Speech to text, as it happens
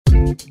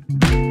Hi,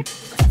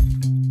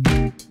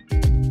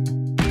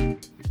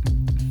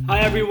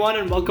 everyone,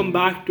 and welcome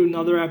back to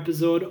another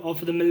episode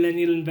of the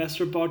Millennial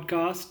Investor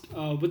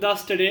Podcast. With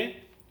us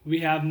today, we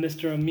have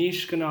Mr.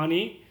 Amish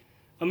Kanani.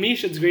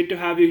 Amish, it's great to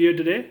have you here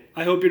today.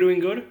 I hope you're doing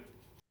good.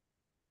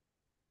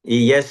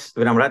 Yes,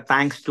 Vinamra,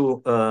 thanks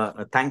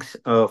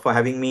for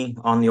having me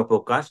on your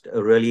podcast.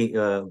 Really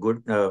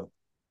good. So,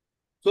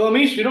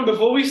 Amish,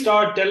 before we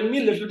start, tell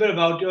me a little bit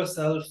about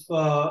yourself,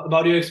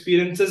 about your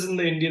experiences in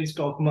the Indian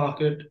stock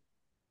market.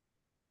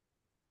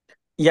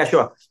 Yeah,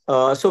 sure.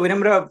 So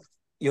Vinamra,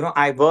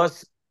 I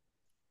was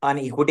an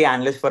equity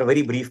analyst for a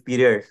very brief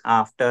period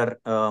after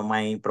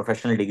my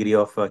professional degree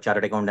of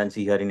chartered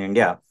accountancy here in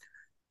India.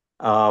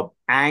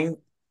 And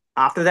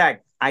after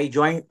that, I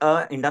joined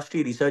a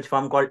industry research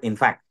firm called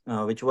Infact,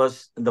 which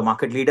was the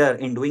market leader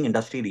in doing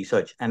industry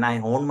research. And I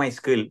honed my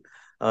skill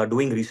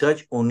doing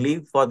research only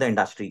for the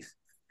industries.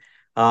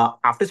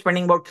 After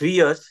spending about 3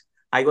 years,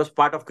 I was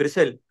part of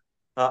CRISIL,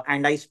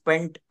 and I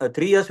spent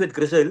 3 years with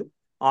CRISIL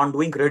on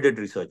doing credit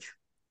research,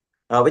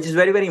 which is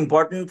very, very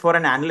important for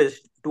an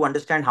analyst to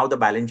understand how the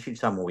balance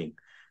sheets are moving.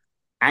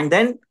 And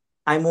then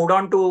I moved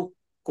on to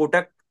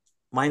Kotak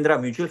Mahindra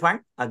Mutual Fund,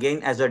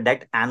 again as a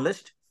debt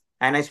analyst.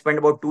 And I spent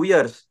about 2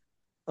 years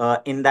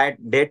in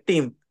that debt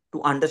team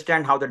to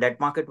understand how the debt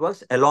market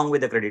was, along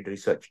with the credit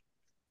research.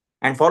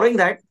 And following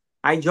that,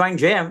 I joined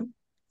JM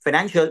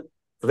Financial,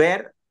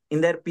 where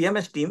in their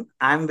PMS team,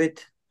 I'm with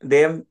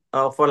them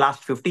for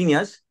last 15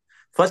 years.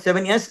 First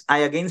 7 years, I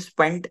again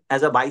spent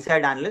as a buy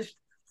side analyst.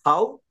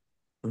 How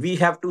we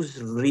have to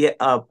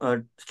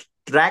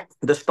track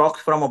the stocks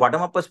from a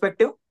bottom up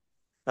perspective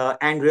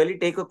and really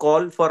take a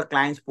call for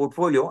client's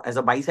portfolio as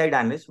a buy side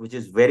analyst, which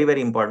is very, very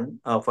important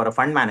for a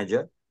fund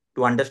manager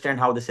to understand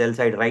how the sell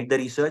side write the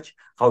research,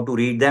 how to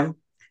read them,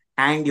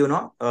 and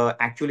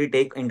actually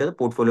take into the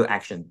portfolio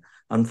action.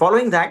 And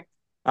following that,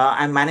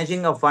 I'm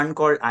managing a fund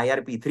called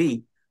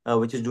IRP3,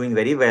 which is doing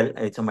very well.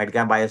 It's a mid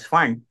cap bias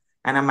fund,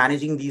 and I'm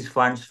managing these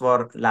funds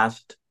for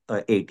last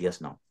 8 years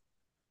now.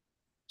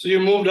 So, you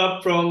moved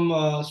up from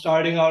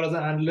starting out as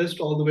an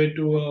analyst all the way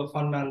to a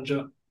fund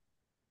manager.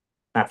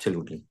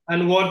 Absolutely.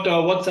 And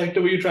what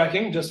sector were you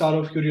tracking, just out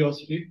of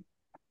curiosity?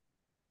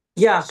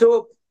 Yeah,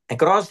 so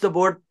across the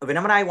board,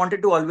 whenever I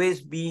wanted to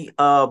always be,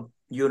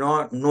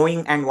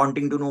 knowing and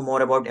wanting to know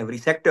more about every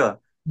sector.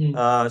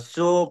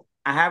 So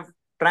I have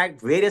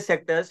tracked various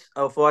sectors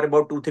for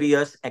about 2, 3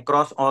 years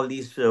across all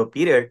these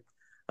period,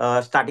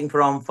 starting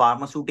from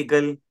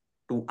pharmaceutical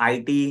to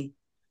IT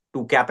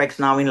to capex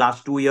now in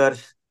last 2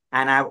 years,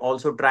 and I've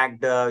also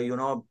tracked,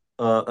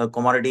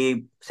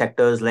 commodity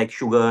sectors like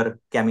sugar,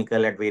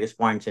 chemical at various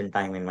points in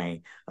time in my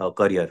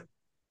career.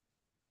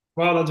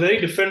 Wow, that's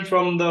very different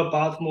from the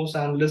path most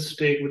analysts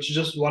take, which is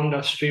just one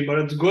industry. But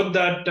it's good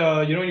that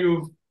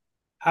you've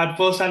had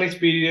first-hand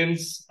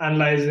experience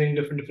analyzing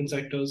different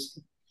sectors.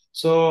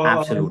 So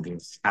Absolutely,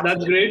 that's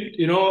absolutely.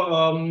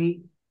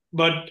 great.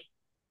 But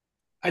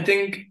I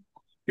think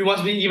you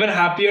must be even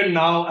happier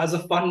now as a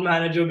fund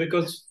manager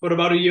because for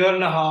about a year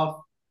and a half,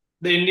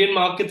 the Indian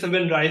markets have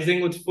been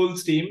rising with full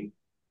steam.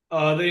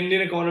 The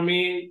Indian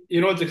economy,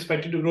 it's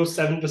expected to grow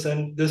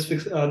 7%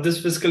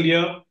 this fiscal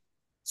year,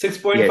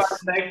 6.5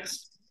 Yes.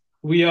 next.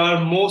 We are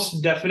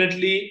most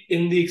definitely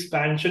in the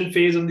expansion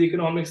phase of the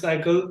economic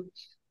cycle.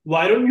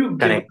 Why don't you give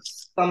Correct.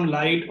 us some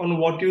light on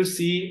what you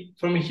see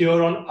from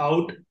here on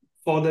out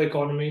for the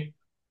economy?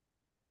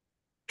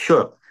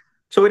 Sure.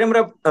 So,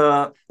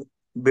 Vinamra,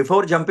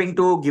 before jumping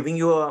to giving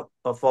you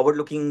a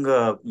forward-looking,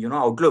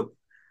 outlook,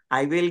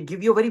 I will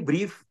give you a very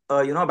brief,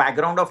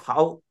 background of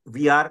how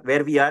we are,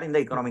 where we are in the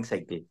economic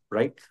cycle,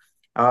 right?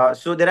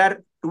 So there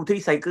are 2, 3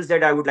 cycles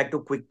that I would like to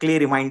quickly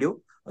remind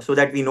you so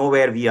that we know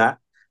where we are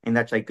in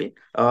that cycle.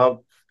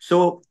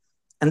 So,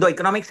 in the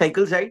economic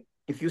cycle side,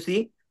 if you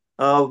see,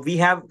 we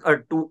have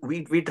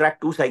we track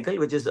two cycle,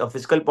 which is a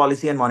fiscal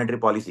policy and monetary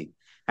policy.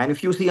 And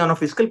if you see on a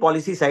fiscal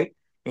policy side,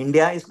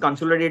 India is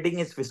consolidating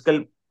its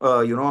fiscal,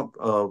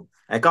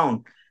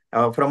 account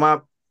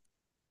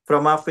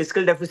from a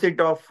fiscal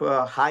deficit of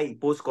high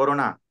post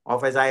corona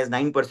of as high as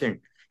 9%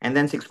 and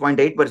then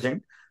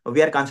 6.8%.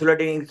 We are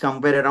consolidating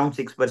somewhere around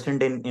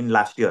 6% in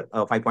last year,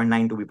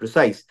 5.9 to be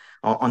precise,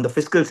 on the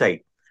fiscal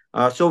side.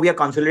 So we are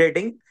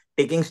consolidating,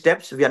 taking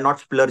steps. We are not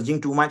splurging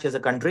too much as a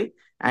country,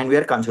 and we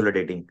are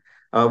consolidating.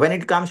 When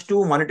it comes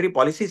to monetary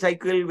policy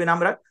cycle,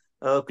 Vinamra,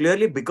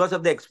 clearly because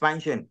of the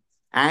expansion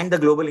and the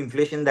global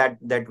inflation that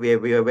we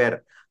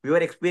were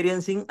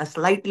experiencing a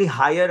slightly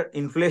higher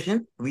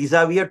inflation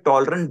vis-a-vis a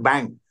tolerant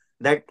band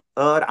that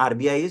our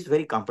RBI is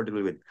very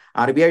comfortable with.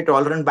 RBI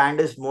tolerant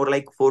band is more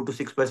like 4 to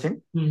 6%,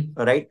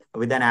 right?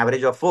 With an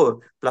average of 4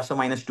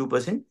 ±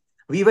 2%.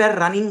 We were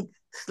running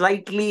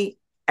slightly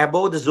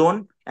above the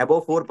zone,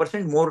 above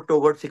 4%, more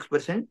towards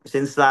 6%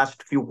 since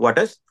last few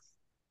quarters.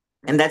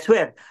 And that's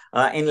where,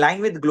 in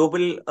line with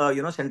global,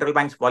 central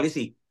bank's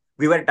policy,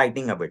 we were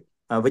tightening a bit,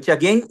 which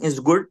again is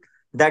good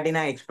that in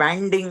an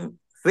expanding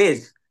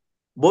phase,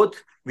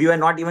 both we were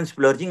not even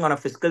splurging on a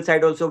fiscal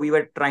side. Also, we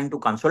were trying to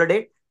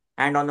consolidate,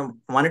 and on the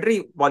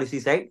monetary policy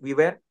side, we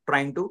were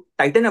trying to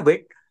tighten a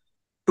bit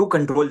to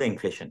control the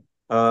inflation.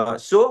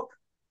 So,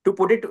 to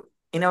put it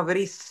in a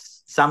very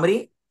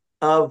summary,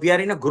 we are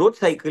in a growth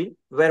cycle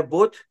where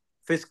both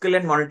fiscal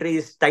and monetary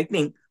is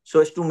tightening so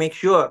as to make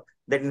sure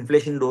that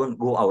inflation don't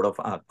go out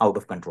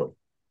of control.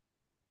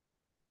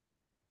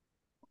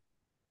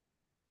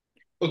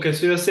 Okay,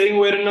 so you're saying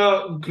we're in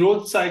a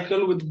growth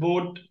cycle with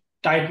both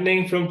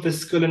tightening from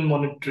fiscal and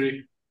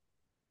monetary.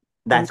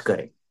 That's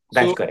correct.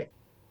 That's So, correct.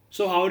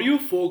 so how do you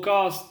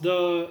forecast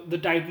the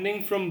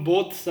tightening from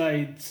both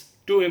sides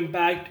to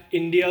impact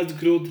India's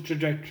growth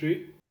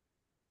trajectory?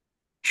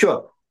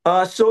 Sure.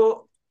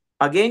 So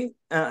again,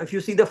 if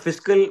you see the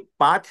fiscal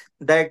path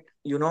that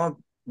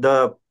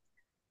the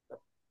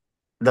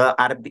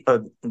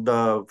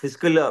the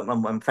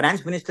fiscal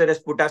finance minister has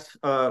put us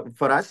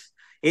for us,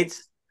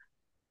 it's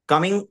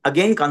coming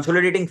again,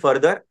 consolidating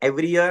further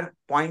every year.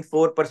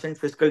 0.4%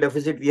 fiscal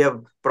deficit we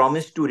have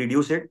promised to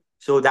reduce it,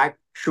 so that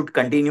should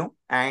continue,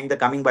 and the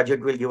coming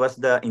budget will give us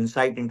the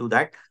insight into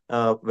that,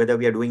 whether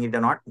we are doing it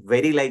or not.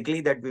 Very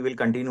likely that we will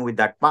continue with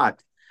that path.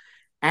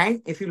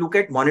 And if you look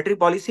at monetary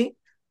policy,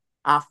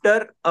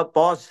 after a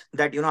pause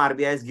that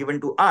RBI has given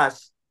to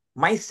us,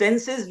 my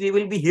sense is we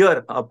will be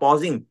here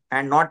pausing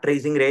and not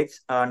raising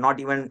rates,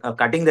 not even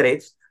cutting the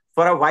rates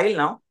for a while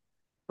now.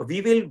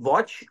 We will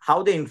watch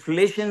how the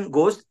inflation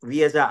goes.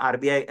 We as a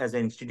RBI as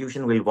an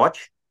institution will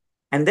watch,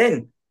 and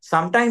then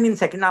sometime in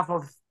second half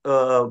of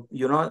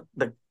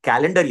the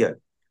calendar year,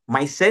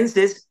 my sense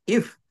is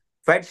if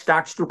Fed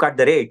starts to cut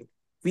the rate,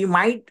 we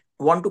might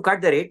want to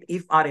cut the rate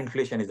if our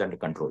inflation is under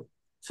control.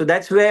 So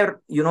that's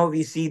where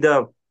we see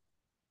the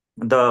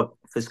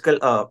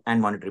fiscal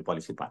and monetary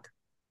policy path.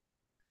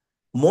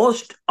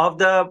 Most of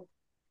the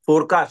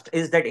forecast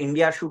is that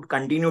India should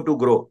continue to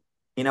grow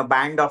in a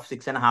band of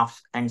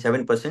 6.5% and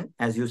 7%,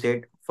 as you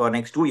said, for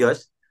next 2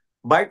 years,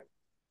 but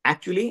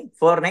actually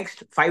for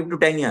next 5 to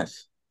 10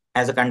 years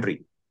as a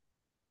country.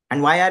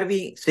 And why are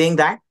we saying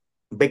that?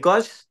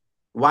 Because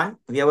one,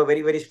 we have a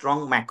very, very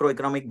strong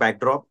macroeconomic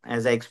backdrop,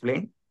 as I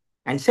explained.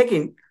 And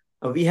second,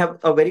 we have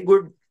a very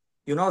good,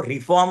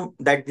 reform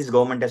that this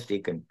government has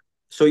taken.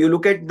 So you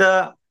look at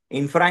the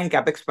infra and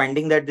capex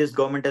spending that this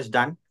government has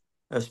done,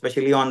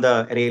 especially on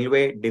the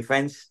railway,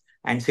 defense,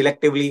 and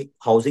selectively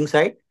housing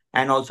side.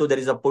 And also there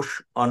is a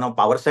push on a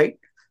power side.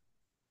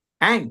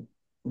 And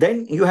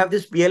then you have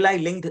this PLI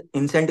linked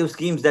incentive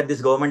schemes that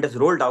this government has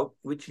rolled out,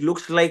 which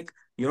looks like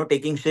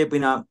taking shape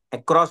in a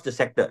across the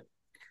sector.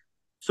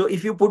 So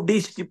if you put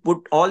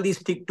all these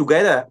stick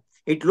together,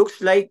 it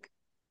looks like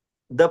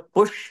the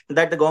push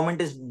that the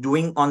government is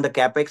doing on the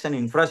capex and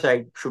infra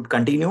side should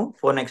continue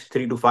for next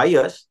 3 to 5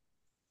 years.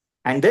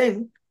 And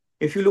then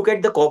if you look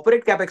at the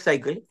corporate capex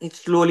cycle,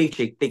 it's slowly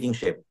taking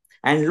shape.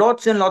 And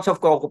lots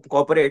of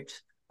corporates,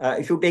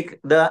 if you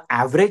take the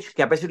average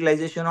capacity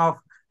utilization of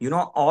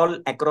all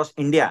across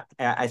India,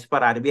 as per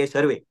RBI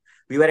survey,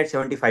 we were at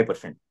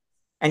 75%.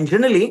 And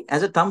generally,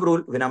 as a thumb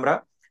rule,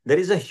 Vinamra, there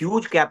is a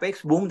huge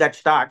capex boom that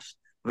starts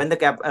when the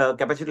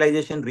capacity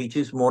utilization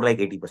reaches more like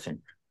 80%.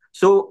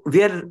 So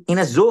we are in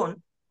a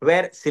zone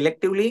where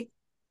selectively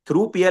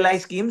through PLI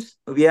schemes,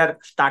 we are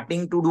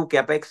starting to do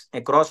capex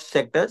across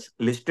sectors,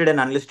 listed and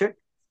unlisted.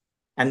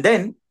 And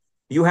then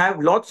you have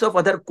lots of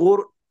other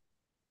core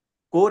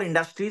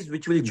industries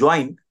which will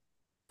join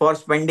for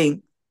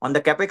spending on the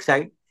capex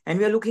side. And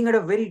we are looking at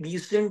a very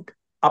decent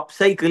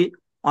upcycle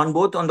on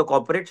both on the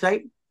corporate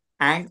side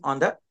and on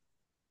the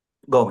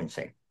government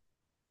side.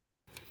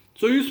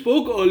 So you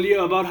spoke earlier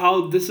about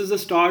how this is the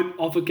start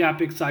of a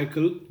capex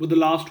cycle, with the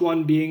last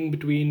one being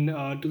between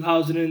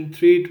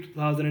 2003 to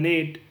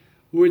 2008,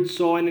 which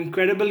saw an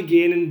incredible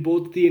gain in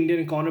both the Indian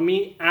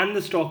economy and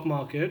the stock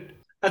market.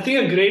 I think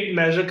a great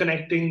measure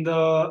connecting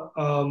the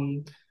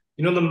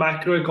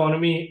macro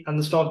economy and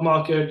the stock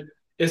market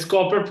is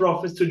corporate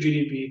profits to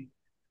GDP.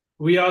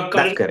 We are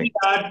That's currently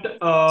correct. at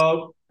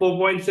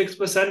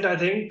 4.6%, I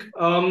think.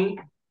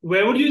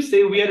 Where would you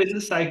say we are in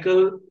the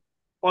cycle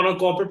on a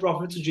corporate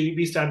profits to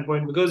GDP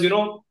standpoint? Because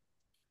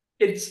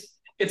it's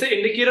an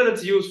indicator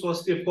that's used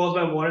firstly, of course,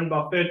 by Warren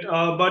Buffett,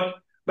 but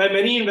by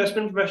many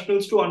investment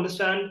professionals to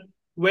understand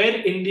where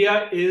a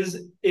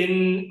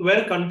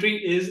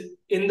country is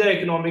in the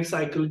economic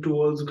cycle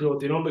towards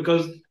growth.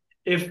 Because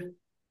if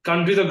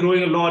countries are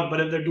growing a lot,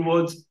 but if they're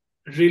towards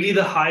really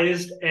the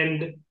highest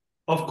end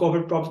of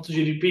corporate profits to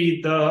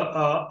GDP, the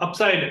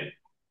upside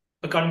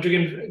a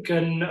country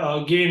can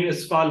gain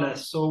is far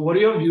less. So, what are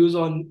your views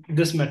on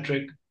this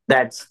metric?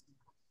 That's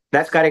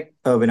that's correct,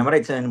 Vinamra.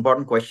 It's an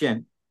important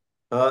question.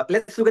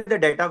 Let's look at the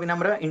data,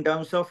 Vinamra, in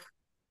terms of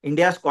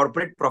India's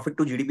corporate profit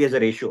to GDP as a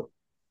ratio.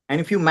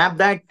 And if you map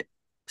that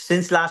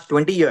since last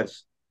 20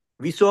 years,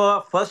 we saw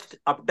a first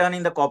upturn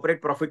in the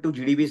corporate profit to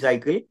GDP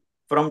cycle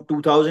from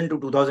 2000 to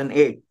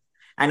 2008.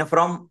 And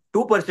from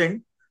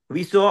 2%,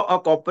 we saw a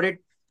corporate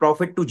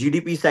profit to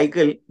GDP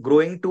cycle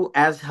growing to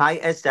as high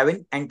as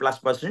 7 and plus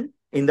percent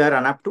in the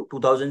run up to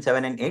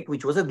 2007 and 8,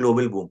 which was a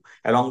global boom,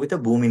 along with a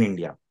boom in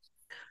India.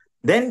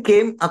 Then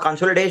came a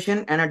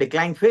consolidation and a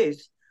decline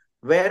phase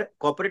where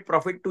corporate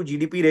profit to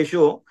GDP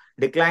ratio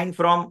declined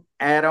from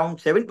around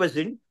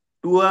 7%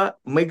 to a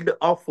mid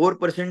of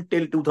 4%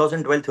 till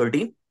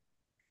 2012-13.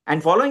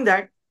 And following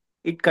that,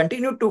 it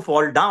continued to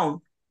fall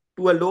down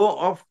to a low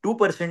of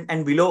 2%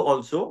 and below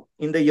also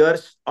in the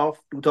years of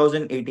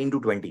 2018 to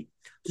 20.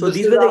 So This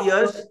these is were the after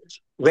years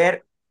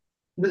where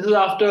this is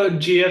after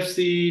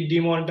GFC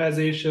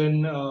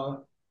demonetization,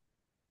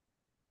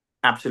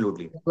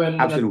 absolutely, when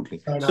that absolutely.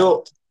 started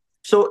happening.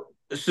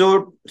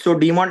 So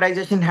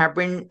demonetization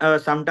happened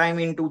sometime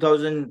in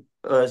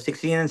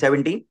 2016 and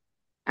 17,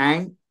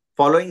 and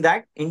following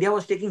that, India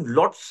was taking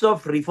lots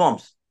of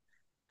reforms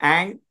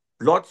and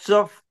lots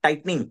of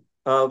tightening,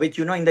 which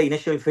in the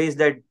initial phase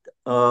that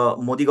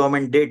Modi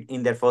government did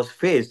in their first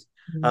phase,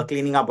 Mhm.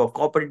 cleaning up of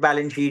corporate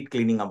balance sheet,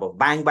 cleaning up of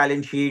bank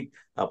balance sheet,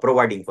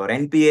 providing for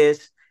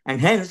NPS, and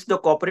hence the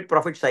corporate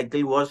profit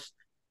cycle was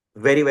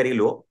very very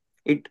low.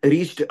 It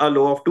reached a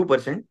low of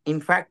 2%. In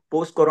fact,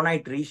 post Corona,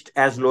 it reached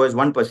as low as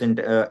 1%,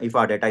 if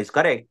our data is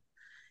correct,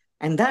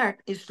 and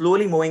that is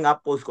slowly moving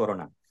up post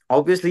corona.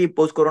 Obviously,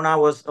 post corona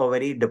was a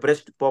very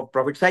depressed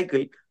profit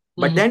cycle,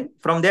 but Mhm. then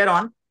from there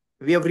on,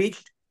 we have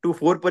reached to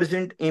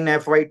 4% in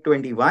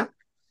FY21,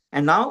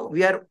 and now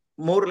we are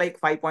more like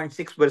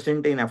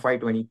 5.6% in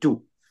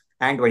FY22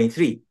 and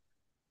 23.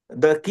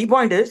 The key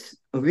point is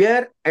we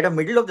are at a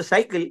middle of the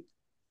cycle,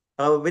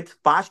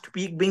 with past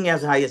peak being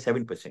as high as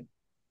 7%.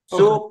 Okay.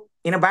 So,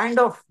 in a band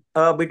of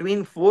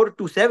between 4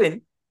 to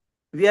 7,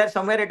 we are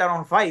somewhere at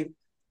around 5,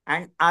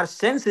 and our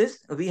sense is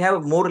we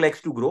have more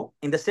legs to grow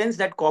in the sense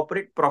that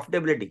corporate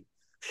profitability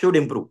should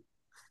improve.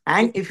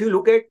 And if you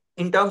look at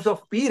in terms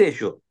of P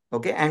ratio,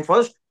 okay, and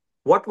first,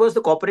 what was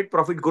the corporate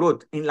profit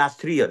growth in last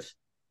 3 years?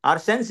 Our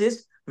sense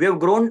is we have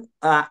grown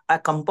a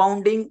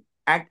compounding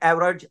at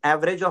average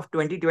of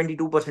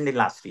 20-22% in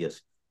last 3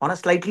 years on a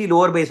slightly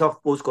lower base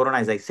of post corona,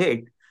 as I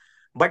said.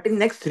 But in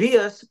next 3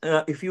 years,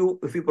 if you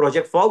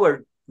project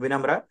forward,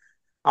 Vinamra,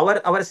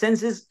 our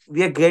sense is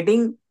we are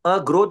getting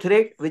a growth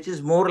rate which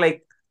is more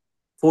like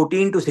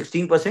 14 to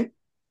 16%,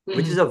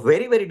 which Mhm. is a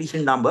very very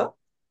decent number,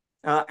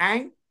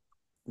 and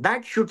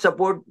that should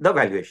support the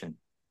valuation.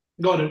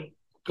 Got it.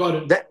 Got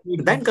it. That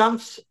Makes then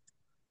sense.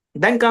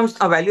 comes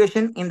a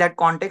valuation in that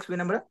context,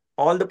 Vinamra.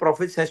 All the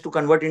profits has to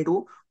convert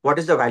into what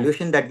is the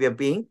valuation that we are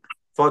paying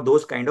for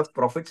those kind of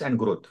profits and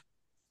growth,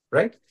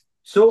 right?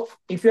 So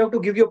if you have to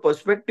give you a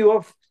perspective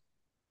of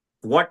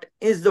what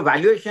is the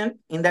valuation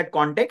in that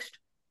context,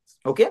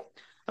 okay,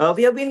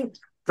 we have been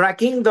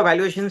tracking the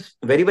valuations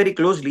very very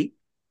closely,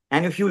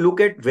 and if you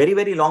look at very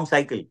very long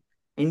cycle,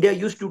 India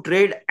used to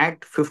trade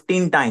at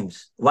 15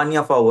 times 1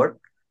 year forward,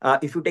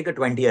 if you take a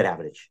 20-year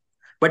average.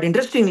 But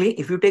interestingly,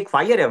 if you take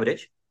 5-year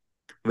average,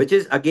 which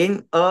is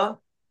again a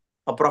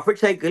profit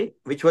cycle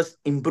which was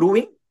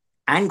improving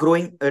and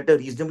growing at a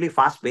reasonably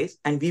fast pace.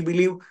 And we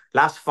believe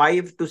last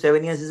 5 to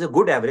 7 years is a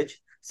good average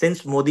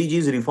since Modi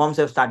ji's reforms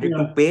have started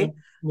to Yeah. Yeah. pay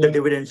the Yeah.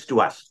 dividends to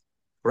us,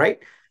 right?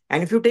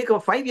 And if you take a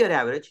 5-year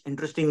average,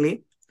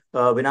 interestingly,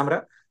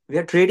 Vinamra, we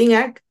are trading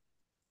at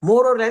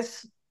more or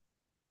less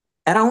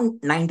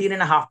around 19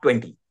 and a half,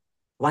 20,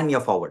 1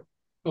 year forward.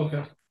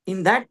 Okay.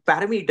 In that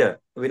parameter,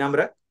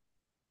 Vinamra,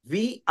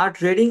 we are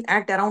trading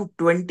at around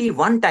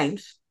 21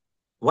 times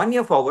 1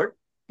 year forward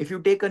if you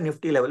take a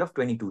Nifty level of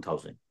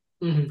 22,000.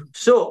 Mhm.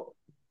 So,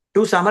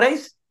 to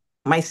summarize,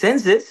 my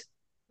sense is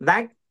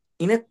that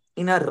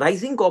in a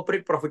rising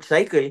corporate profit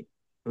cycle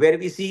where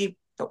we see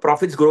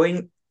profits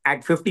growing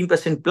at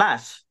 15%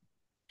 plus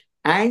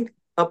and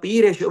a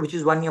P ratio which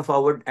is 1 year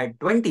forward at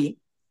 20,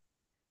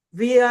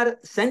 we are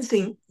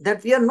sensing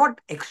that we are not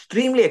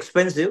extremely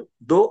expensive,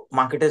 though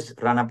market has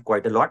run up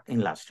quite a lot in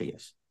last 3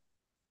 years.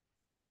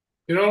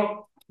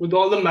 With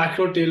all the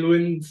macro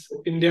tailwinds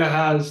India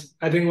has,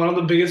 I think one of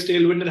the biggest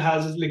tailwind it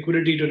has is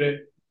liquidity today.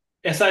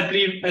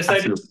 SIP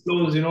Absolutely.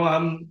 flows,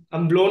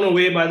 I'm blown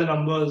away by the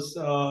numbers.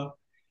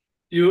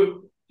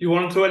 You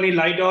want to throw any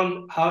light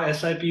on how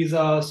SIPs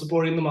are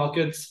supporting the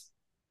markets?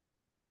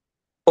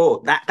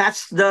 Oh,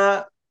 that's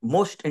the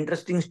most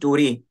interesting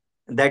story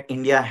that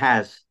India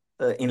has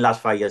in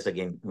last 5 years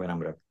again,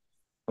 Vinamra.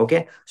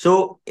 Okay,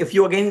 so if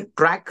you again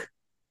track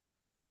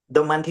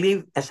the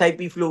monthly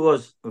SIP flow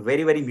was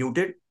very, very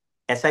muted.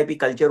 SIP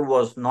culture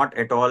was not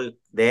at all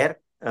there,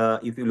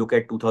 if you look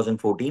at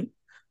 2014.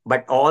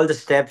 But all the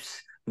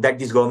steps that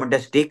this government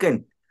has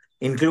taken,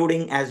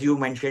 including, as you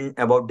mentioned,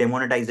 about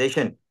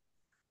demonetization,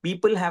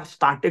 people have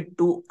started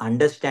to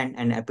understand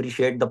and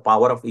appreciate the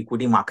power of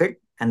equity market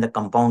and the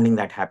compounding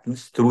that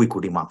happens through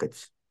equity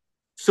markets.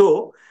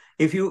 So,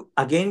 if you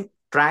again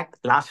track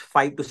last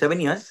 5 to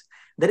 7 years,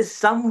 there is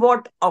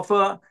somewhat of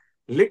a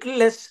little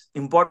less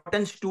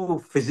importance to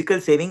physical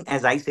saving,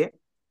 as I say.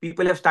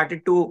 People have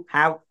started to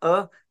have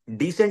a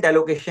decent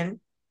allocation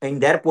in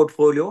their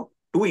portfolio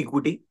to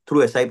equity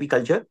through SIP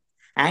culture,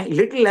 and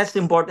little less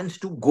importance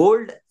to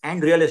gold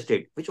and real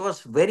estate, which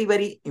was very,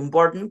 very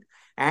important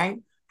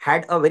and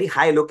had a very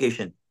high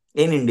allocation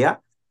in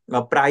India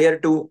prior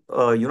to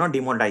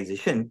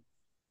demonetization.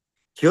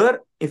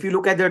 Here, if you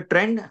look at the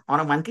trend on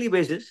a monthly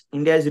basis,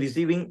 India is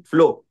receiving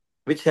flow,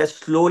 which has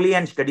slowly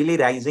and steadily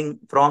rising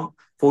from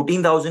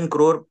 14,000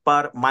 crore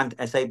per month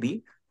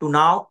SIP to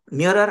now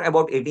nearer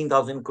about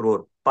 18,000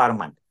 crore per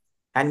month.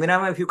 And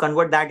whenever if you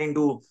convert that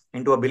into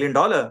 $1 billion,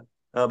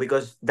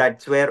 because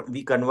that's where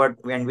we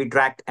convert when we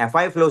track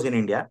FI flows in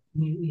India,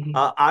 Mm-hmm.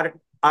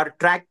 our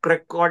track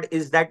record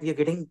is that we are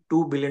getting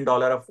 $2 billion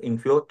of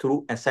inflow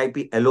through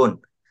SIP alone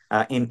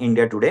in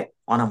India today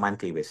on a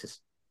monthly basis.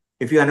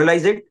 If you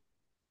analyze it,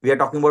 we are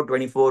talking about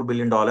 $24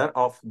 billion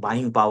of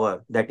buying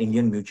power that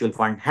Indian mutual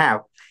fund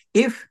have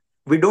if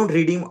we don't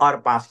redeem our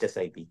past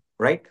SIP,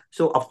 right?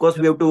 So of course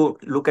we have to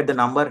look at the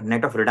number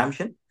net of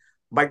redemption,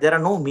 but there are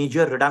no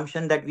major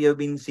redemption that we have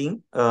been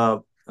seeing.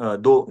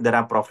 Though there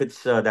are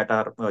profits that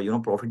are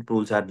profit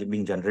pools are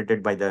being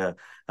generated by the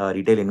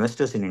retail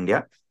investors in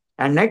India,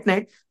 and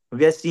net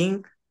we are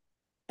seeing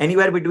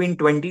anywhere between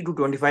 20 to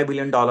 $25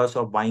 billion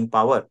of buying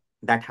power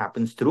that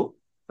happens through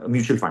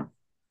mutual fund.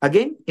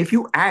 Again, if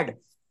you add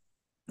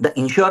the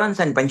insurance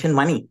and pension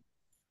money,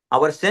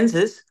 our sense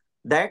is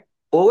that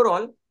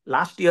overall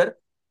last year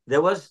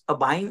there was a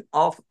buying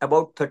of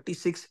about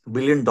 $36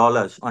 billion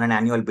on an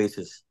annual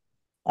basis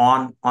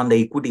on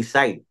the equity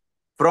side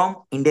from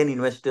Indian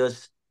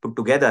investors put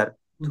together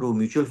through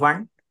mutual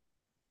fund,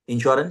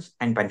 insurance,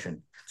 and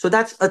pension. So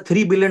that's a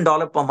 $3 billion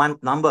per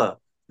month number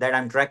that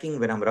I'm tracking,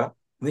 Vinamra,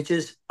 which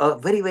is a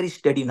very, very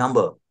steady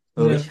number,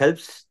 Yeah. which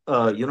helps,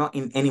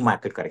 in any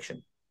market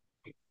correction.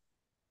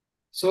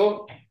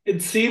 So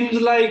it seems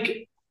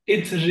like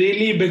it's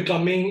really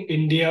becoming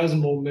India's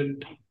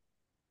moment.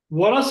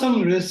 What are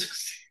some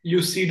risks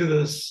you see to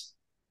this?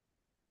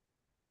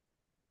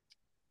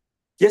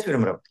 Yes,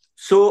 Vinamra.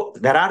 So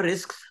there are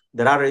risks.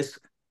 There are risks.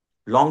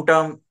 Long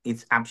term,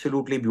 it's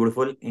absolutely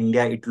beautiful.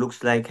 India, it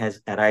looks like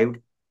has arrived.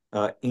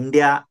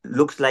 India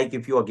looks like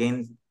if you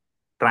again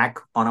track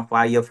on a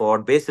 5 year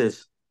forward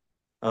basis,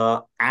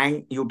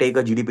 and you take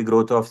a GDP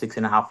growth of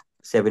 6.5,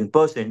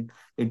 7%,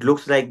 it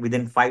looks like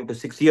within 5 to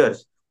 6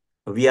 years,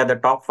 we are the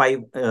top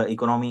five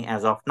economy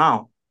as of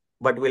now,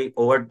 but will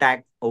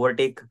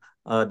overtake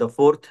the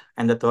fourth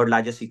and the third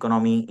largest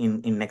economy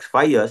in next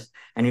 5 years,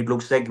 and it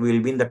looks like we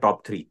will be in the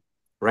top three,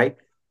 right?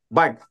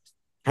 But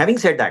having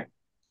said that,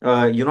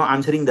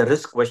 answering the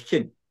risk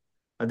question,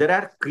 there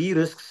are key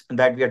risks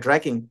that we are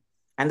tracking,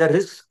 and the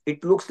risks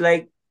it looks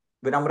like,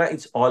 Vinamra,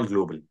 it's all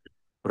global,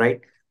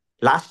 right?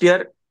 Last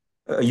year,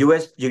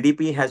 US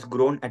GDP has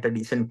grown at a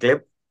decent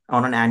clip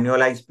on an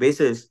annualized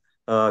basis.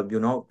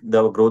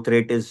 The growth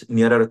rate is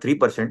nearer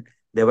 3%.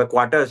 There were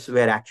quarters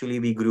where actually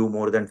we grew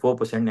more than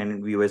 4%,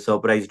 and we were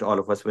surprised. All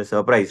of us were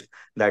surprised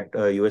that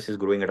US is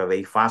growing at a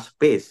very fast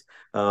pace.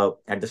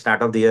 At the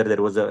start of the year,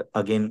 there was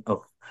again a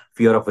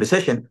fear of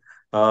recession.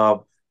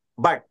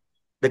 But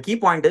the key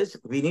point is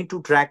we need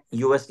to track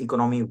US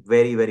economy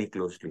very, very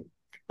closely.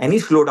 Any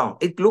slowdown,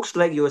 it looks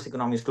like US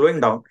economy is slowing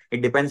down.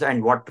 It depends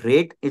on what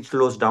rate it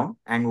slows down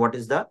and what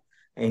is the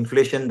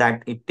inflation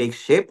that it takes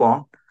shape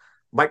on.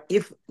 But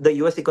if the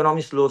US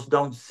economy slows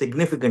down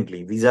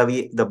significantly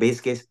vis-a-vis the base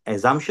case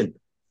assumption,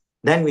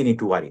 then we need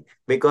to worry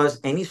because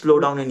any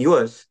slowdown in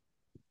US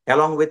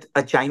along with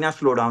a China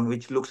slowdown,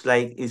 which looks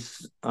like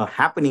is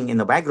happening in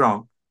the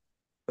background,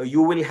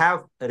 you will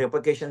have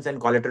repercussions and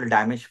collateral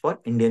damage for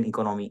Indian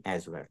economy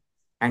as well.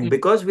 And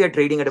because we are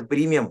trading at a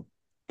premium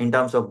in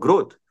terms of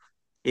growth,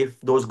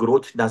 if those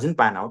growth doesn't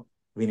pan out,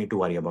 we need to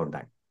worry about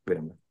that.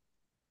 Virendra.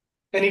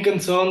 Any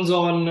concerns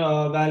on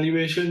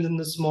valuations in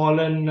the small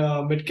and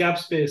mid cap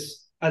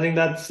space? I think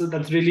that's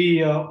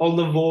really all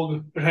the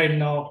vogue right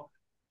now.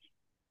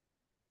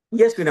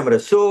 Yes,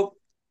 Vinamra. So,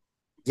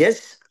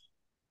 yes,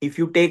 if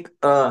you take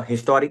a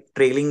historic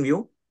trailing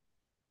view,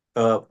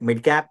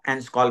 mid cap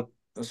and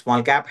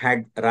small cap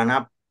had run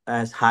up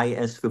as high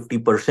as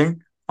 50%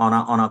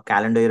 on a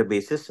calendar year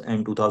basis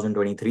in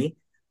 2023.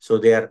 So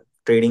they are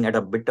trading at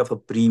a bit of a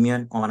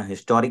premium on a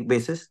historic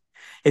basis.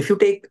 If you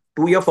take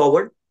 2 year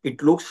forward,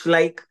 it looks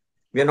like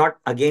we are not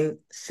again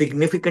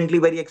significantly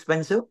very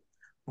expensive,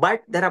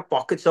 but there are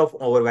pockets of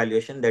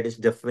overvaluation that is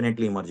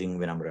definitely emerging,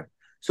 Vinamra.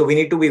 So we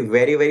need to be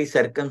very, very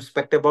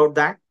circumspect about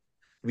that.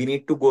 We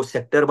need to go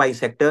sector by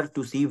sector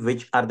to see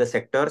which are the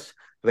sectors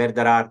where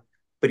there are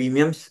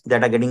premiums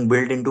that are getting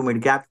built into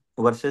mid cap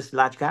versus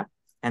large cap.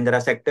 And there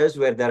are sectors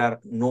where there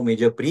are no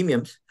major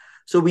premiums.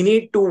 So we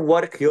need to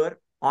work here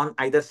on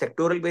either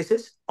sectoral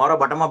basis or a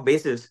bottom up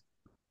basis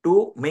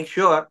to make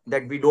sure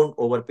that we don't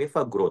overpay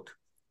for growth.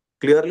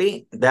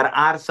 Clearly, there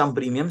are some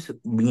premiums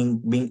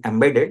being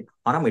embedded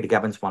on a mid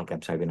cap and small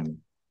cap side.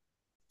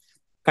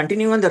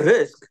 Continuing on the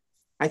risk,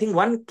 I think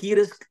one key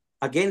risk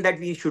again that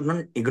we should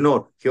not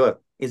ignore here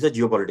is a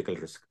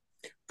geopolitical risk.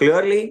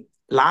 Clearly,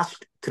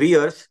 last 3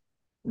 years,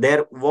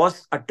 there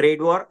was a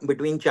trade war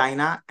between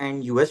China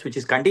and US, which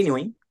is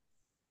continuing.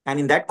 And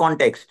in that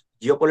context,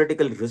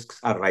 geopolitical risks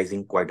are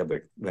rising quite a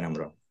bit,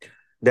 Vinamra.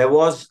 There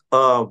was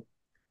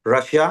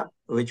Russia,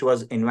 which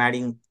was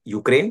invading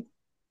Ukraine.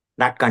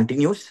 That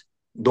continues,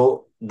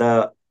 though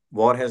the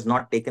war has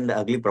not taken the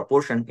ugly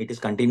proportion. It is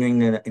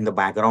continuing in the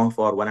background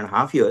for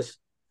 1.5 years.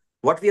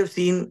 What we have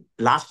seen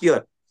last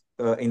year,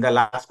 in the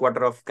last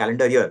quarter of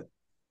calendar year,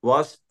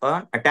 was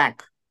an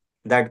attack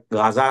that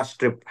Gaza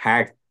Strip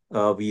had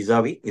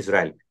vis-a-vis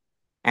Israel.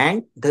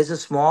 And there's a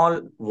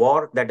small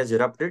war that has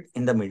erupted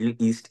in the Middle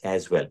East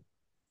as well.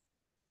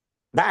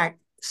 That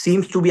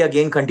seems to be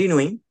again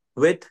continuing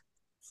with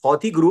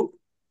Houthi group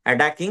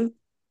attacking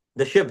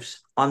the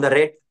ships on the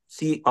Red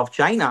Sea of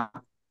China,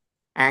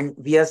 and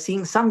we are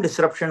seeing some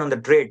disruption on the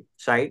trade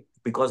side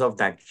because of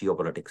that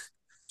geopolitics.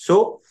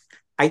 So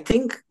I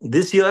think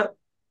this year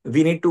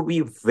we need to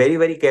be very,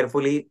 very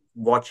carefully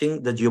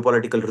watching the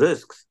geopolitical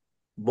risks,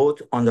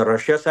 both on the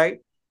Russia side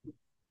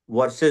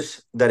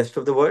versus the rest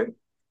of the world,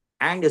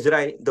 and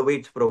Israel, the way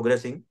it's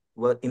progressing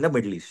in the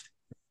Middle East.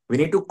 We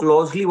need to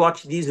closely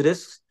watch these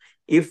risks.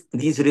 If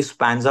these risks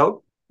pans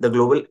out, the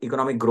global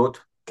economic growth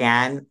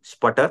can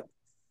sputter.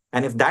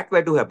 And if that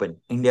were to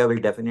happen, India will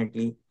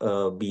definitely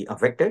be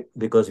affected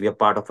because we are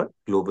part of a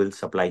global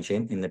supply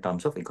chain in the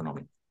terms of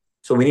economy.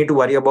 So we need to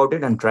worry about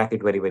it and track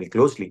it very, very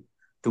closely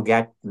to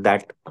get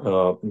that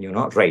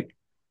right.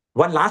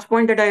 One last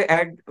point that I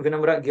add,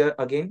 Vinamra, here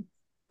again,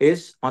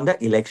 is on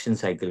the election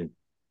cycle.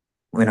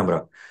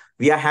 Vinamra,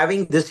 we are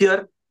having this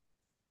year,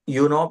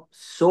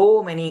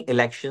 so many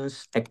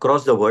elections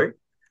across the world,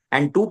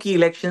 and two key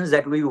elections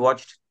that we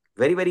watched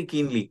very, very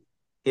keenly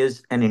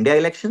is an India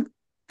election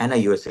and a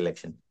US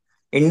election.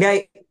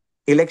 India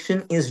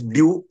election is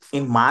due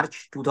in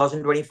March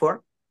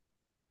 2024.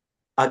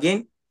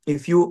 Again,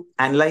 if you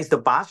analyze the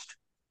past,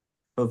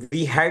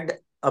 we had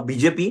a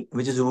BJP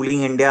which is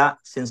ruling India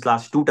since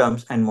last two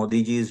terms, and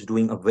Modi ji is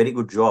doing a very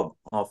good job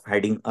of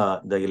heading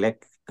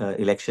the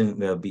election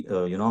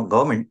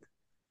government.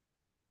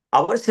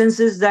 Our sense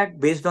is that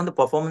based on the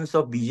performance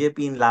of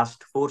BJP in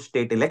last four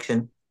state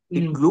election,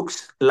 it Mm.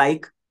 looks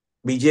like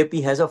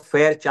BJP has a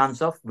fair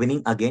chance of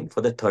winning again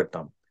for the third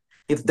term.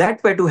 If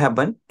that were to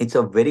happen, it's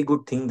a very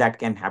good thing that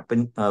can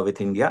happen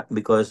with India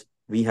because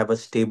we have a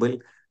stable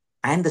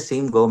and the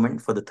same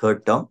government for the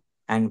third term,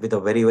 and with a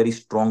very, very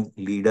strong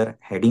leader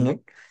heading it.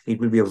 It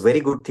will be a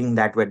very good thing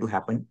that were to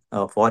happen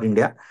for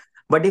India.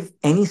 But if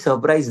any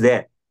surprise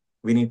there,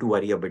 we need to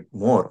worry a bit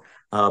more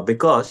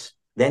because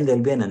then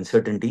there'll be an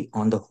uncertainty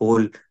on the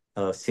whole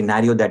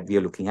scenario that we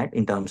are looking at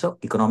in terms of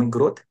economic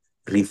growth,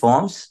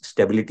 reforms,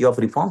 stability of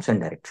reforms,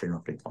 and direction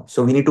of reforms.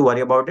 So we need to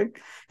worry about it.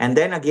 And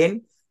then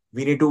again,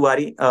 we need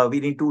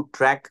to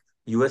track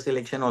US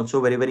election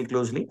also very, very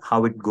closely,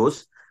 how it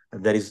goes.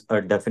 There is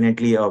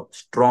definitely a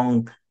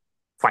strong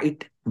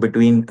fight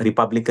between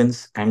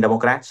Republicans and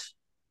Democrats.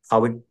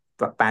 How it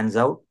pans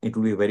out, it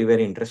will be very,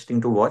 very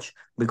interesting to watch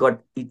because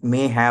it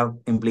may have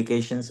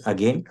implications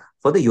again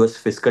for the US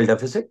fiscal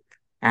deficit,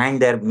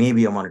 and there may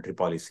be a monetary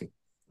policy.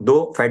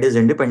 Though Fed is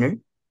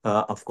independent,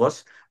 of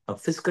course, a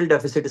fiscal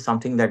deficit is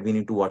something that we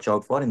need to watch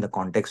out for in the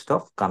context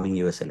of coming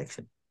US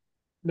election.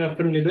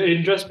 Definitely. The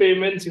interest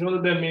payments,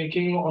 that they're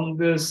making on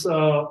this,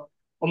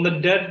 on the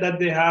debt that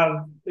they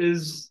have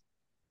is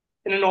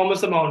an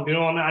enormous amount.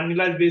 On an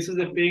annualized basis,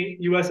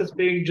 US is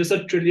paying just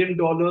 $1 trillion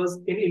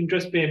in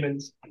interest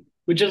payments,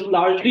 which is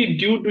largely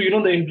due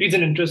to, the increase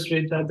in interest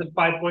rates at the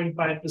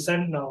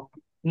 5.5% now,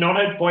 not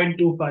at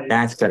 0.25,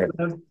 That's correct.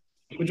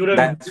 which would have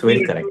That's very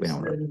really correct, reduced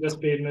Vinamra. the interest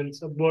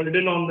payments, a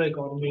burden on the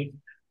economy.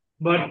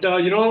 But,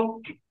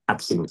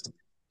 Absolutely.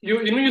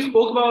 you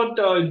spoke about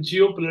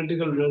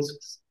geopolitical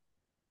risks.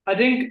 I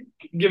think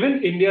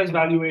given India's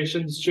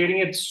valuations,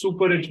 trading at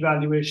super rich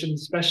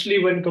valuations,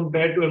 especially when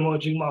compared to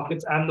emerging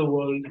markets and the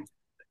world,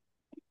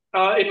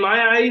 in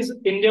my eyes,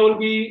 India will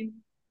be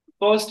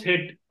first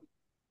hit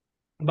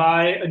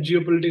by a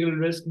geopolitical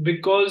risk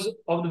because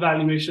of the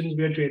valuations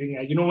we are trading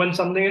at. When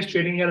something is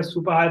trading at a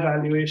super high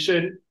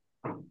valuation,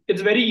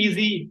 it's very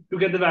easy to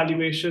get the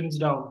valuations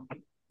down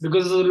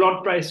because there's a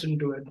lot priced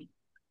into it.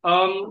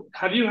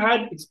 Have you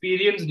had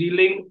experience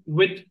dealing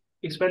with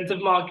expensive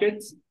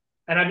markets,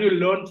 and have you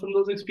learned from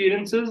those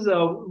experiences?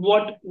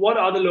 What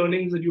are the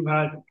learnings that you've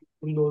had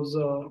from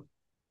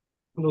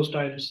those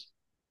times?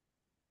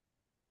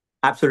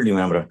 Absolutely,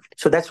 Vinamra.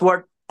 So that's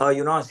what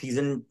a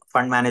seasoned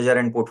fund manager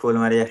and portfolio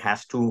manager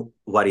has to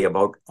worry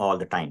about all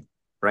the time,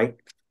 right?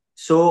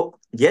 So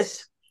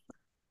yes,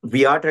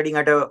 we are trading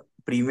at a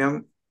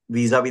premium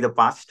vis-a-vis the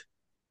past,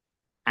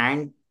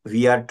 and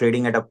we are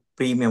trading at a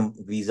premium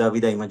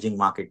vis-a-vis the emerging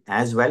market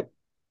as well.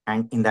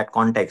 And in that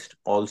context,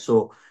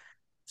 also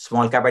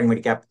small cap and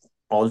mid cap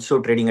also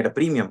trading at a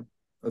premium.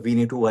 We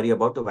need to worry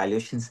about the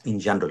valuations in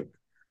general.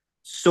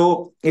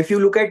 So if you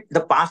look at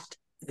the past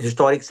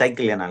historic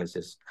cycle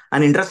analysis,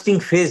 an interesting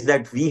phase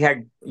that we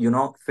had,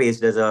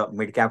 faced as a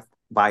mid-cap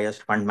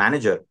biased fund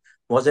manager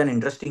was an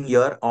interesting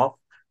year of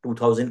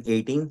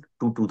 2018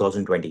 to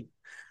 2020.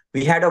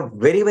 We had a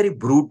very, very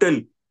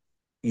brutal,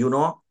 you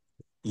know,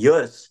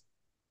 years,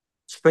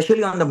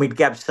 especially on the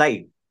mid-cap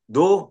side,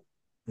 though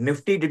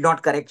Nifty did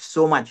not correct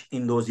so much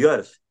in those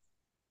years.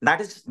 That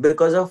is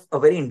because of a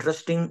very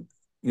interesting,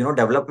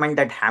 development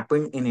that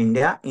happened in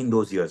India in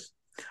those years.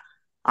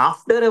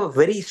 After a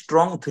very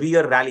strong 3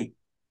 year rally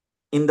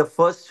in the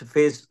first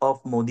phase of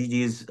Modi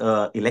ji's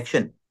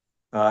election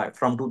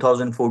from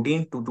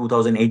 2014 to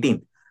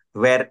 2018,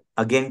 where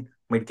again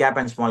mid cap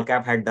and small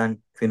cap had done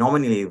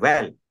phenomenally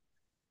well,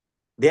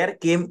 there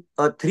came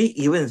three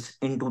events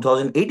in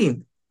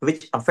 2018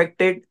 which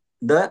affected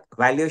the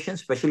valuation,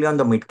 especially on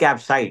the mid cap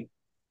side.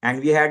 And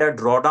we had a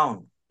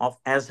drawdown of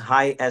as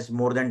high as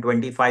more than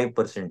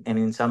 25%, and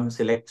in some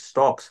select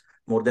stocks,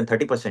 more than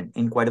 30%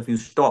 in quite a few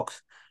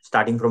stocks,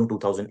 starting from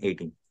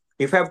 2018.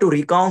 If I have to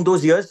recount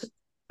those years,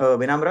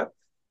 Vinamra,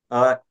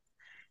 uh,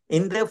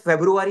 in the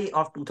February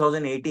of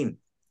 2018,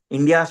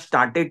 India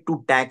started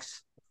to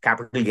tax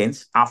capital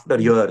gains after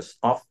years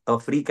of a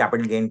free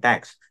capital gain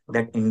tax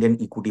that Indian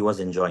equity was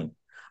enjoying.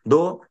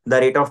 Though the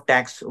rate of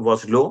tax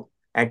was low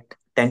at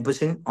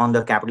 10% on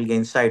the capital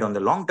gain side on the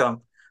long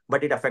term,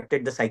 but it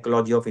affected the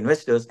psychology of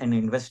investors, and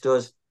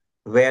investors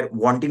were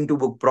wanting to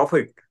book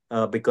profit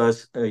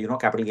because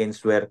capital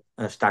gains were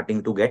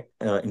starting to get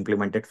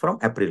implemented from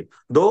April.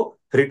 Though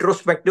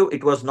retrospective,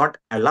 it was not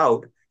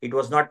allowed, it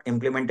was not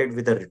implemented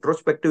with a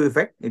retrospective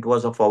effect. It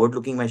was a forward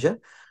looking measure.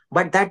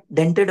 But that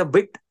dented a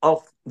bit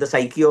of the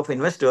psyche of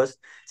investors,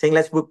 saying,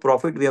 let's book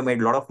profit. We have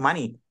made a lot of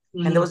money.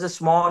 And there Mm-hmm. was a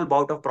small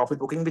bout of profit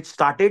booking which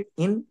started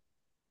in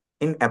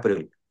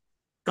April.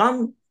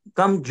 Come,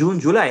 come June,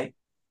 July,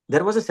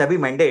 there was a SEBI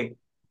mandate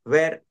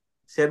where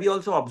SEBI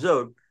also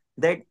observed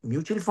that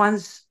mutual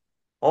funds,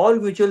 all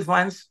mutual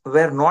funds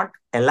were not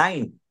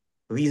aligned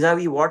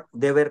vis-a-vis what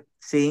they were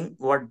saying,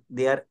 what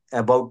they are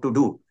about to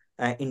do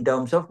in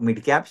terms of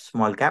mid cap,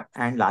 small cap,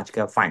 and large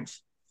cap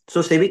funds.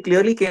 So SEBI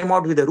clearly came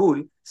out with a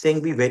rule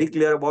saying be very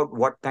clear about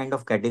what kind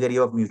of category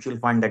of mutual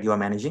fund that you are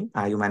managing.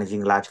 Are you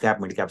managing large cap,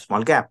 mid cap,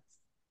 small cap,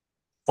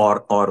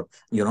 or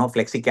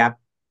flexi cap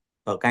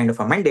kind of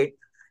a mandate?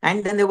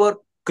 And then there were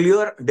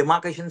clear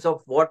demarcations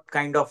of what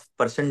kind of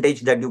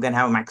percentage that you can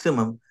have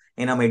maximum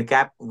in a mid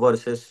cap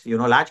versus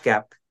large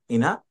cap,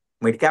 in a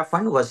mid cap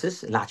fund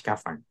versus large cap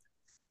fund.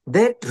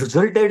 That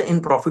resulted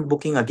in profit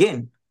booking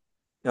again.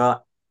 uh,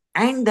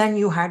 and then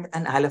you had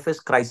an LFS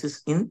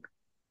crisis in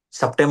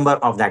September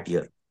of that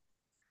year.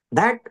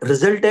 That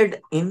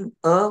resulted in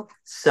a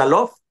sell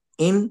off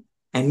in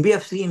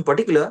NBFC in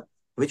particular,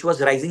 which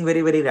was rising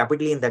very, very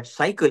rapidly in that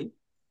cycle.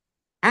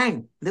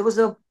 And there was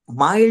a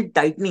mild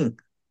tightening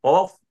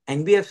of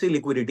NBFC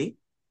liquidity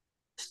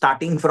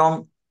starting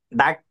from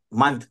that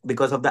month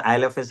because of the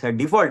ILFS had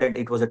defaulted.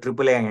 It was a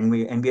AAA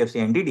NBFC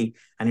entity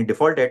and it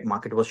defaulted.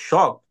 Market was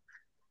shocked.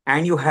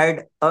 And you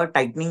had a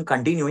tightening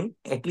continuing,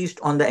 at least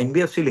on the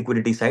NBFC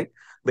liquidity side,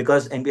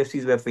 because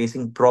NBFCs were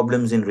facing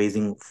problems in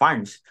raising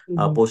funds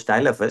Mm-hmm. post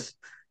ILFS.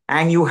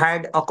 And you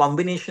had a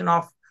combination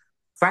of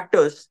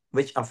factors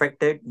which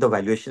affected the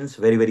valuations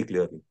very, very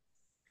clearly.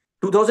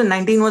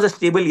 2019 was a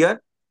stable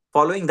year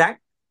following that,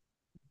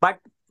 but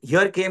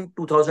here came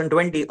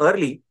 2020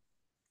 early,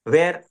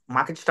 where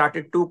market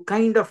started to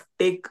kind of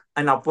take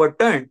an upward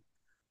turn.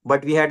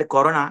 But we had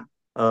Corona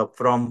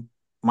from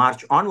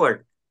March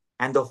onward,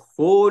 and the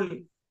whole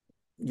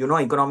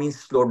economy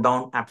slowed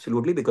down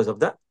absolutely because of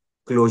the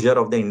closure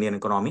of the Indian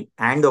economy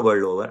and the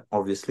world over.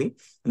 Obviously,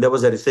 there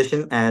was a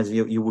recession, as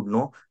you would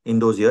know, in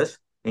those years.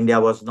 India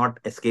was not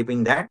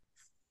escaping that,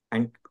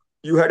 and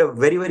you had a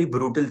very, very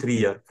brutal 3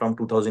 year from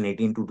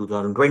 2018 to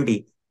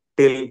 2020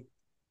 till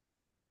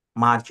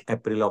March,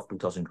 April of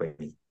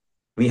 2020.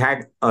 We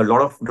had a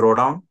lot of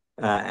drawdown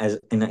as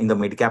in the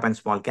mid cap and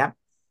small cap.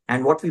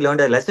 And what we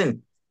learned a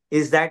lesson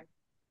is that,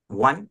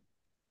 one,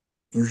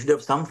 you should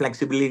have some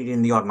flexibility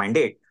in your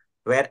mandate,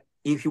 where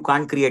if you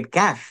can't create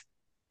cash,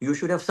 you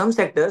should have some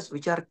sectors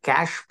which are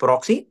cash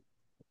proxy,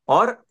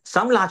 or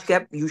some large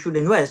cap you should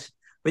invest,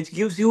 which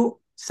gives you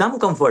some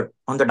comfort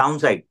on the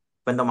downside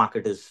when the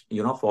market is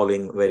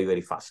falling very,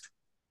 very fast.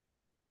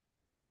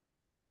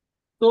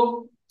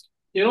 So,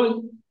 you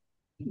know,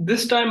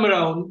 this time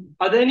around,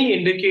 are there any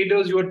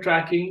indicators you are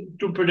tracking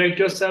to protect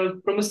yourself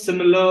from a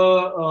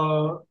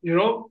similar,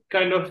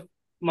 kind of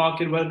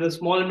market where the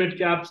small and mid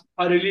caps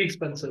are really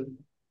expensive?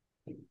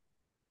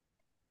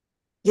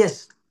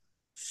 Yes.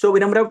 So,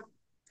 Vinamra,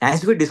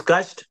 as we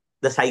discussed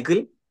the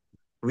cycle,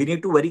 we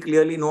need to very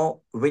clearly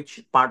know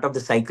which part of the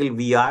cycle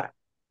we are,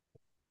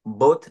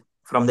 both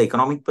from the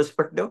economic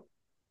perspective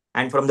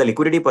and from the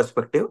liquidity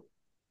perspective.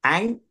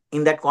 And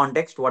in that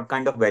context, what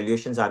kind of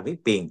valuations are we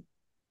paying,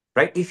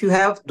 right? If you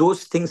have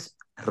those things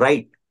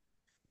right,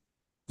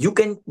 you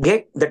can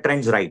get the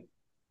trends right.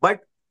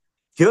 But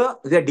here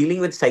we are dealing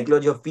with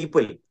psychology of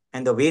people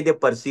and the way they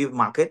perceive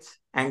markets,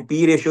 and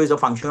P ratio is a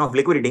function of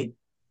liquidity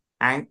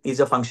and is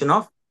a function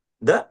of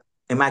the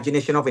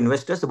imagination of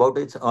investors about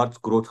its Earth's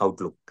growth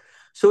outlook.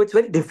 So it's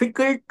very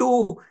difficult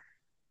to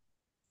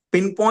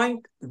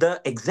pinpoint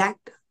the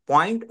exact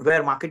point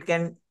where market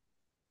can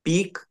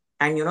peak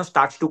and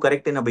starts to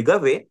correct in a bigger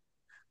way.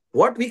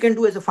 What we can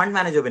do as a fund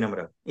manager,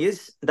 Vinamra,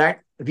 is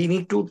that we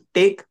need to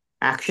take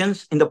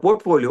actions in the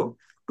portfolio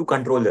to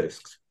control the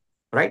risks,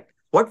 right?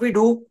 What we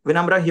do,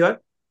 Vinamra,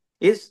 here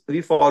is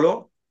we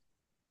follow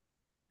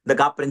the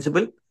GAP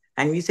principle,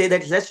 and we say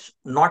that let's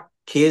not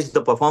chase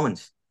the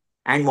performance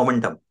and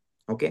momentum.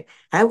 Okay,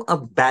 have a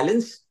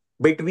balance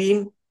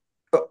between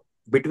uh,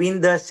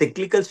 between the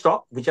cyclical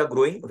stock which are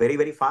growing very,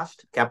 very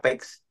fast,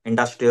 capex,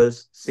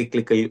 industrials,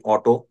 cyclical,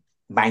 auto,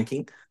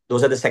 banking.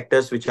 Those are the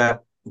sectors which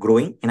are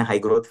growing in a high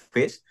growth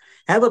phase.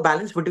 Have a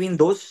balance between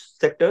those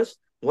sectors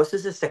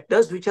versus the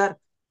sectors which are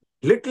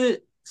little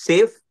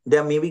safe. They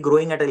are maybe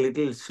growing at a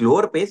little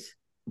slower pace,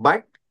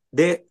 but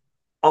they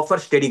offer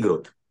steady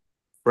growth.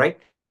 right?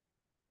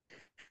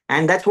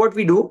 And that's what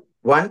we do.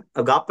 One,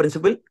 a GAP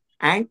principle,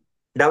 and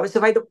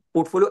diversify the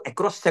portfolio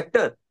across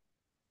sector,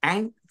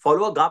 and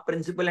follow a GAP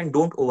principle and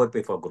don't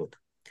overpay for growth.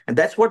 And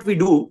that's what we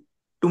do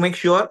to make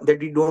sure that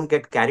we don't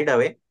get carried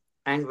away.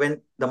 And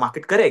when the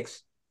market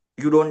corrects,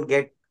 you don't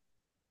get,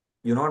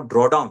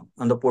 drawdown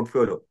on the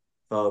portfolio,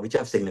 which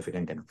are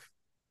significant enough.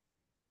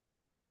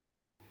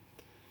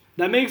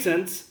 That makes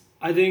sense.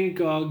 I think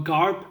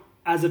GARP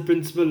as a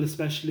principle,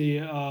 especially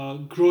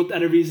growth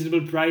at a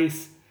reasonable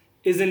price,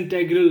 is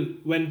integral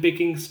when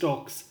picking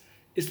stocks,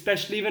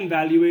 especially when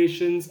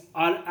valuations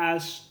are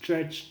as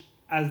stretched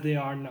as they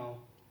are now.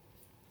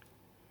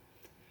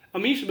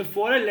 Amish,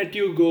 before I let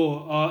you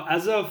go,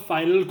 as a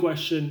final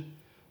question,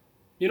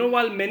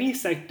 while many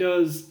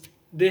sectors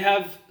they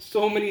have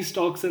so many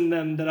stocks in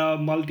them that are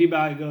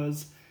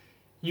multi-baggers,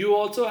 you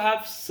also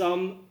have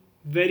some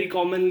very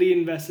commonly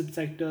invested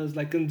sectors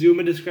like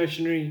consumer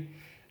discretionary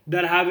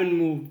that haven't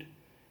moved.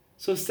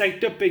 So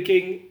sector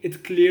picking is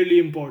clearly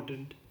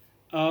important.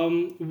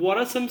 What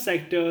are some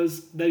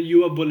sectors that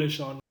you are bullish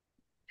on?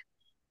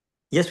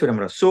 Yes,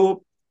 Viramra.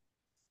 So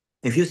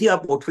if you see our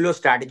portfolio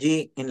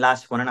strategy in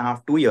last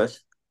 1.5, 2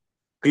 years,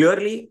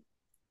 clearly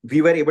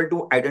we were able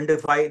to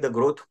identify the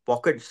growth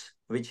pockets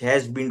which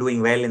has been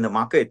doing well in the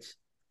markets,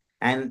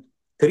 and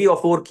three or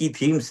four key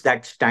themes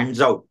that stands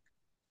out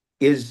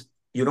is,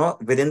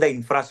 within the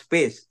infra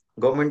space,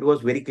 government was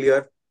very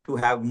clear to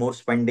have more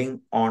spending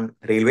on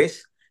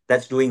railways.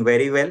 That's doing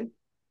very well,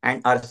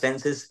 and our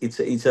sense is it's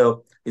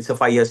a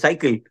 5 year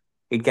cycle.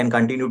 It can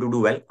continue to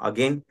do well.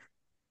 Again,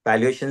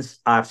 valuations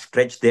are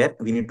stretched there.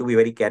 We need to be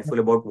very careful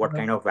about what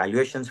kind of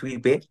valuations we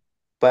pay.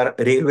 Per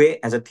railway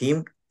as a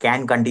theme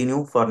can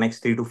continue for next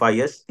 3 to 5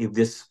 years if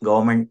this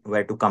government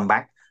were to come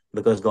back,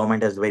 because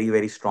government has very,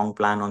 very strong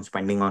plan on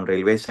spending on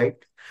railway side.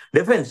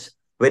 Defense,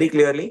 very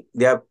clearly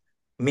they are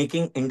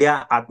making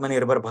India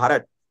Atmanirbhar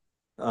Bharat,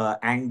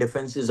 and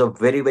defense is a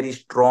very, very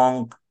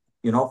strong,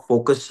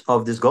 focus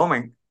of this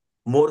government,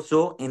 more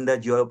so in the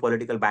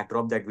geopolitical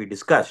backdrop that we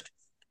discussed.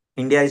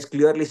 India is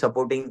clearly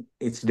supporting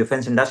its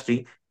defense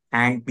industry,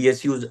 and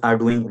PSUs are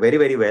doing very,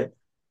 very well.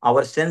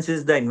 Our sense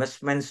is the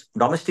investments,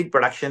 domestic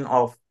production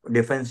of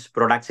defense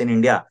products in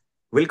India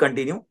will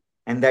continue,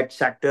 and that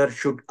sector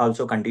should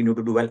also continue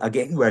to do well.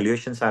 Again,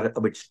 valuations are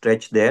a bit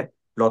stretched there.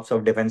 Lots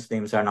of defense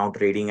names are now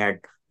trading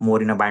at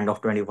more in a band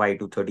of 25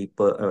 to 30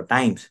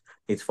 times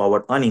its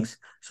forward earnings.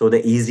 So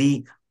the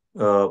easy,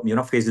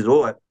 phase is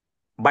over.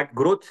 But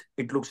growth,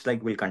 it looks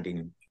like will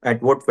continue.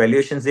 At what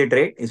valuations they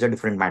trade is a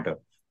different matter.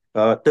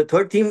 The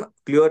third theme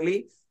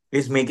clearly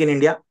is Make in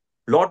India.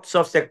 Lots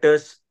of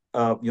sectors,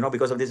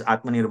 because of this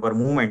Atmanirbhar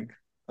movement,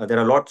 there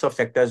are lots of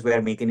sectors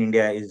where Make in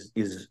India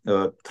is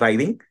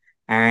thriving,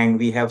 and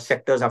we have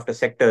sectors after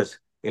sectors: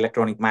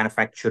 electronic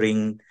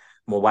manufacturing,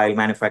 mobile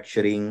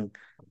manufacturing,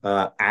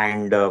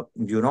 and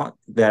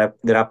there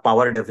are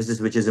power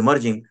deficits which is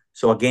emerging.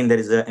 So again, there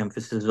is an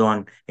emphasis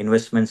on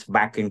investments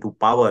back into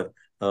power,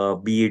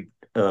 be it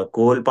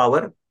coal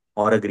power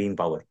or a green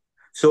power.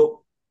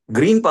 So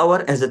green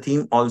power as a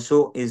theme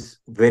also is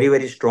very,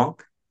 very strong.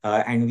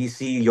 And we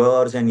see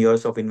years and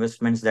years of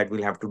investments that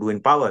we'll have to do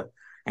in power.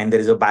 And there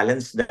is a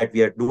balance that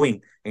we are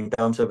doing in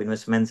terms of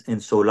investments in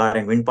solar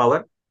and wind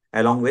power,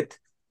 along with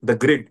the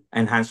grid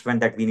enhancement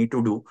that we need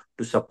to do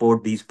to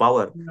support these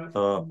power.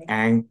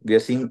 And we are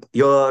seeing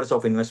years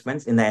of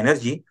investments in the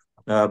energy,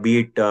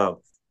 be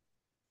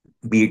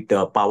it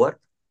power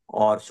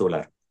or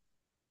solar.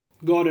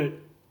 Got it.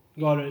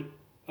 Got it.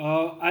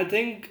 I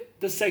think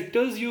the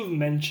sectors you've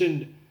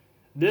mentioned,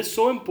 they're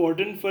so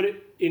important for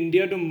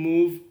India to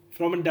move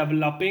from a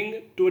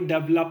developing to a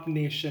developed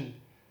nation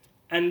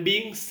and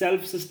being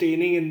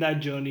self-sustaining in that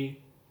journey.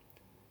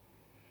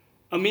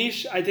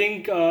 Amish, I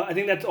think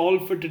that's all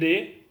for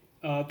today.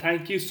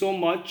 Thank you so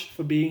much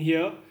for being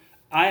here.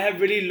 I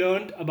have really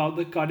learned about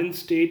the current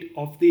state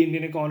of the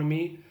Indian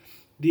economy,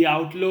 the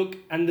outlook,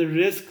 and the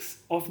risks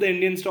of the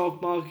Indian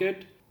stock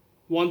market.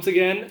 Once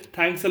again,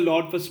 thanks a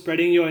lot for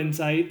spreading your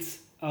insights.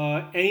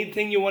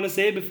 Anything you want to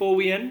say before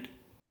we end?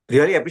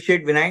 Really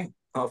appreciate Vinay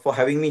for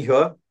having me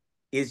here.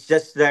 It's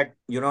just that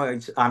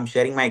I'm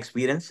sharing my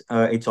experience.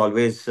 It's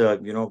always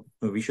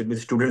we should be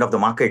the student of the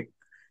market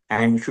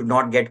and should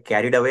not get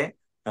carried away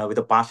with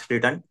a past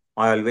return.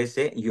 I always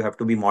say you have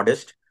to be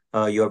modest.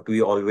 You have to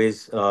be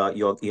always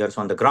your ears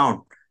on the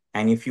ground.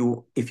 And if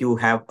you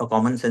have a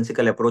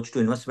commonsensical approach to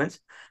investments,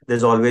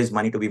 there's always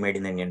money to be made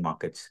in the Indian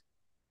markets.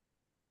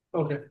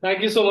 Okay.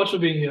 Thank you so much for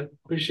being here.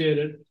 Appreciate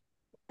it.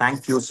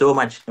 Thank you so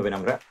much,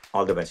 Vinamra.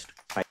 All the best.